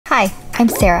Hi, I'm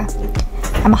Sarah.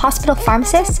 I'm a hospital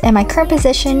pharmacist and my current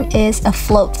position is a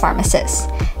float pharmacist,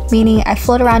 meaning I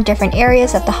float around different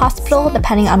areas of the hospital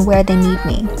depending on where they need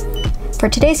me. For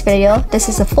today's video, this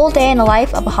is a full day in the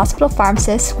life of a hospital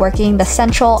pharmacist working the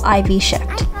central IV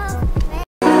shift.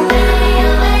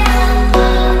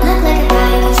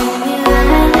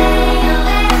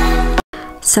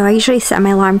 So I usually set my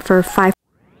alarm for 5.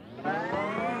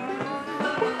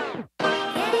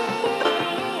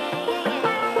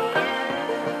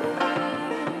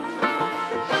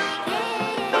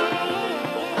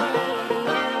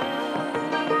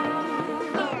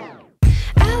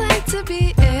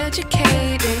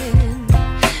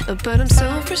 But I'm so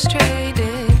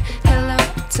frustrated. Hello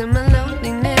to my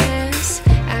loneliness.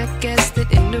 I guess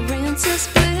that ignorance is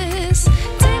bliss.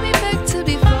 Take me back to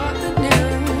before I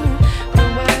knew.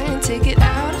 Rewind, take it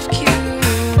out of cue.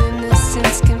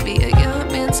 Innocence can be a young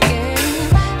man's game.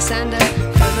 Signed up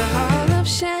for the hall of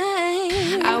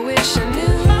shame. I wish I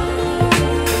knew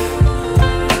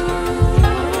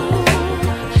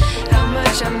how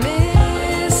much I miss.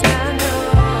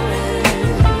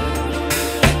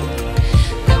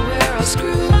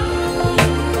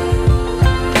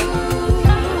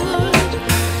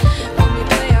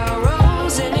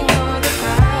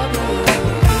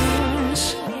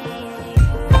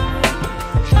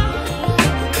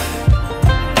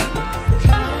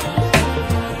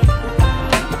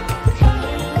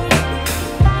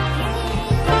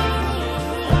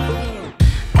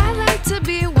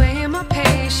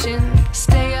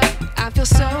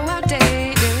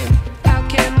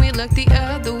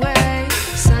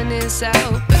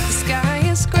 Out, but the sky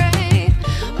is gray.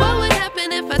 What would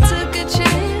happen if I took a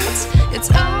chance? It's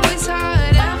always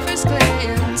hard at first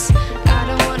glance. I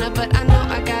don't wanna, but I know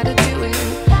I gotta do it.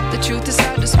 The truth is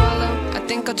hard to swallow. I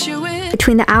think I'll chew it.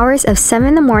 Between the hours of 7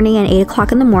 in the morning and 8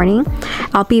 o'clock in the morning,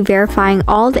 I'll be verifying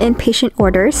all the inpatient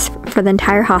orders for the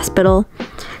entire hospital,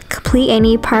 complete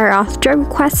any prior auth drug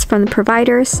requests from the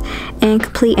providers, and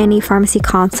complete any pharmacy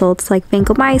consults like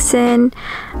vancomycin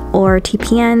or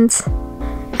TPNs.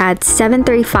 At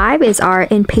 7:35 is our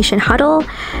inpatient huddle,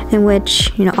 in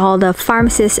which all the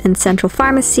pharmacists in central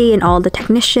pharmacy and all the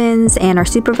technicians and our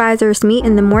supervisors meet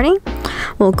in the morning.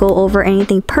 We'll go over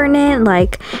anything pertinent,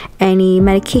 like any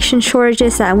medication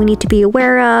shortages that we need to be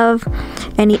aware of,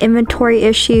 any inventory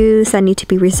issues that need to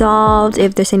be resolved,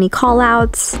 if there's any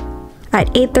call-outs.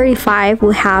 At 8:35,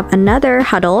 we'll have another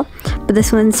huddle, but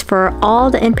this one's for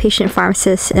all the inpatient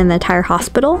pharmacists in the entire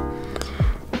hospital.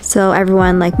 So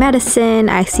everyone like medicine,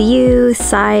 ICU,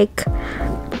 psych,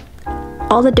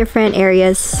 all the different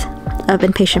areas of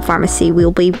inpatient pharmacy,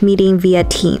 we'll be meeting via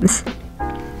Teams.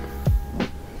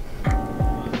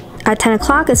 At 10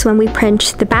 o'clock is when we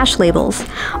print the batch labels.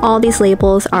 All these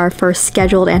labels are for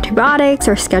scheduled antibiotics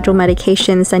or scheduled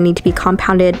medications that need to be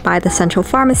compounded by the central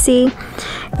pharmacy.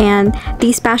 And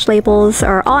these batch labels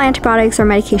are all antibiotics or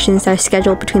medications that are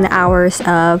scheduled between the hours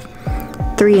of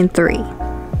 3 and 3.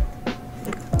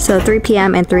 So 3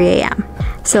 p.m. and 3 a.m.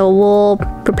 So we'll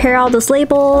prepare all those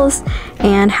labels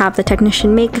and have the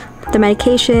technician make the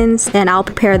medications, and I'll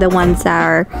prepare the ones that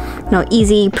are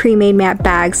easy pre-made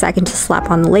bags that I can just slap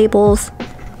on the labels.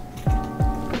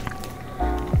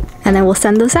 And then we'll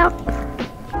send those out.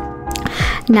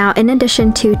 Now, in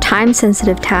addition to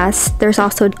time-sensitive tasks, there's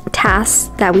also tasks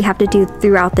that we have to do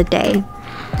throughout the day.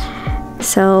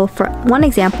 So for one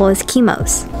example is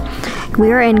chemos.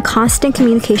 We are in constant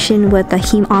communication with the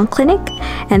Heme-On clinic,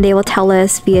 and they will tell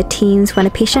us via Teams when a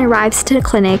patient arrives to the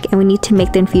clinic and we need to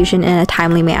make the infusion in a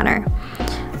timely manner.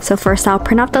 So first I'll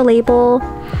print out the label,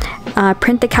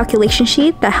 print the calculation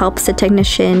sheet that helps the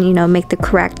technician, make the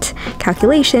correct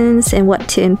calculations and what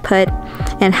to input,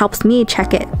 and helps me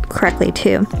check it correctly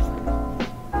too.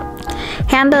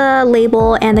 Hand the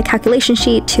label and the calculation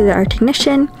sheet to our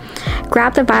technician,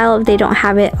 grab the vial if they don't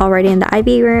have it already in the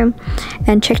IV room,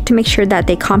 and check to make sure that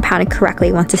they compound it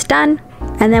correctly once it's done,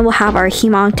 and then we'll have our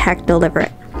Heme-On tech deliver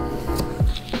it.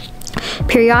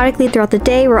 Periodically throughout the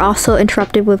day, we're also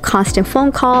interrupted with constant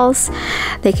phone calls.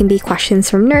 They can be questions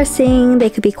from nursing, they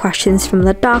could be questions from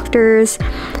the doctors,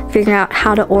 figuring out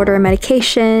how to order a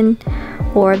medication,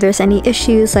 or if there's any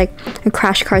issues like a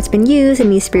crash card's been used and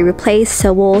needs to be replaced,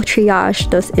 so we'll triage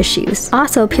those issues.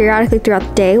 Also, periodically throughout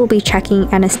the day, we'll be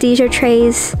checking anesthesia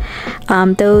trays.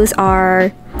 Those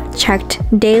are checked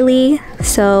daily,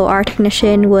 so our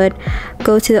technician would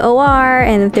go to the OR,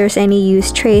 and if there's any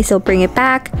used trays, they'll bring it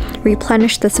back,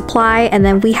 replenish the supply, and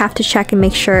then we have to check and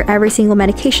make sure every single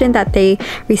medication that they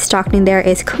restocked in there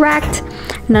is correct,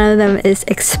 none of them is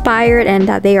expired, and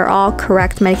that they are all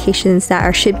correct medications that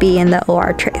should be in the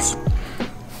OR trays.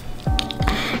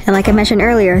 And like I mentioned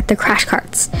earlier, the crash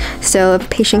carts. So if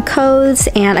patient codes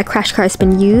and a crash cart has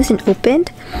been used and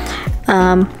opened,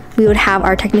 we would have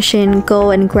our technician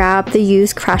go and grab the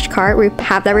used crash cart,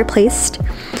 have that replaced,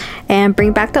 and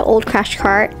bring back the old crash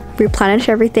cart, replenish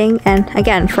everything. And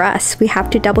again, for us, we have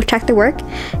to double check the work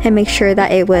and make sure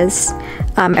that it was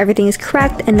everything is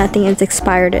correct and nothing is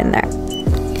expired in there.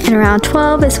 And around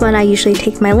 12 is when I usually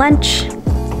take my lunch,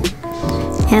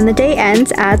 and the day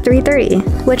ends at 3:30,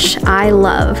 which I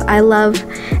love. I love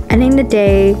ending the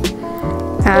day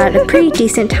at a pretty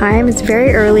decent time. It's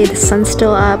very early, the sun's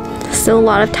still up, still a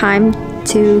lot of time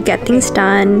to get things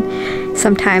done.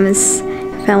 Sometimes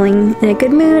feeling in a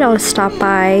good mood, I'll just stop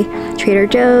by Trader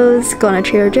Joe's, go on a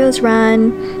Trader Joe's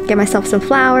run, get myself some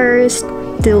flowers,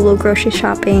 do a little grocery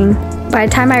shopping. By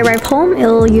the time I arrive home,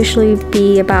 it'll usually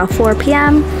be about 4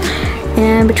 p.m.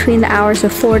 and between the hours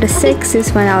of 4 to 6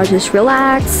 is when I'll just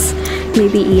relax,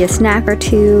 maybe eat a snack or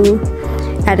two,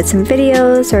 edit some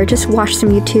videos, or just watch some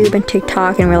YouTube and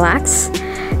TikTok and relax.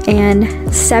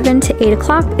 And 7 to 8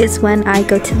 o'clock is when I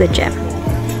go to the gym.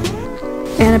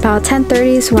 And about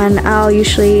 10:30 is when I'll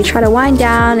usually try to wind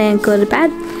down and go to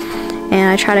bed. And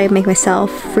I try to make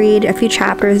myself read a few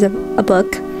chapters of a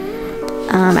book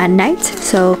at night.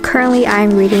 So currently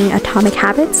I'm reading Atomic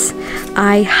Habits.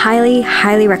 I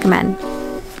highly recommend.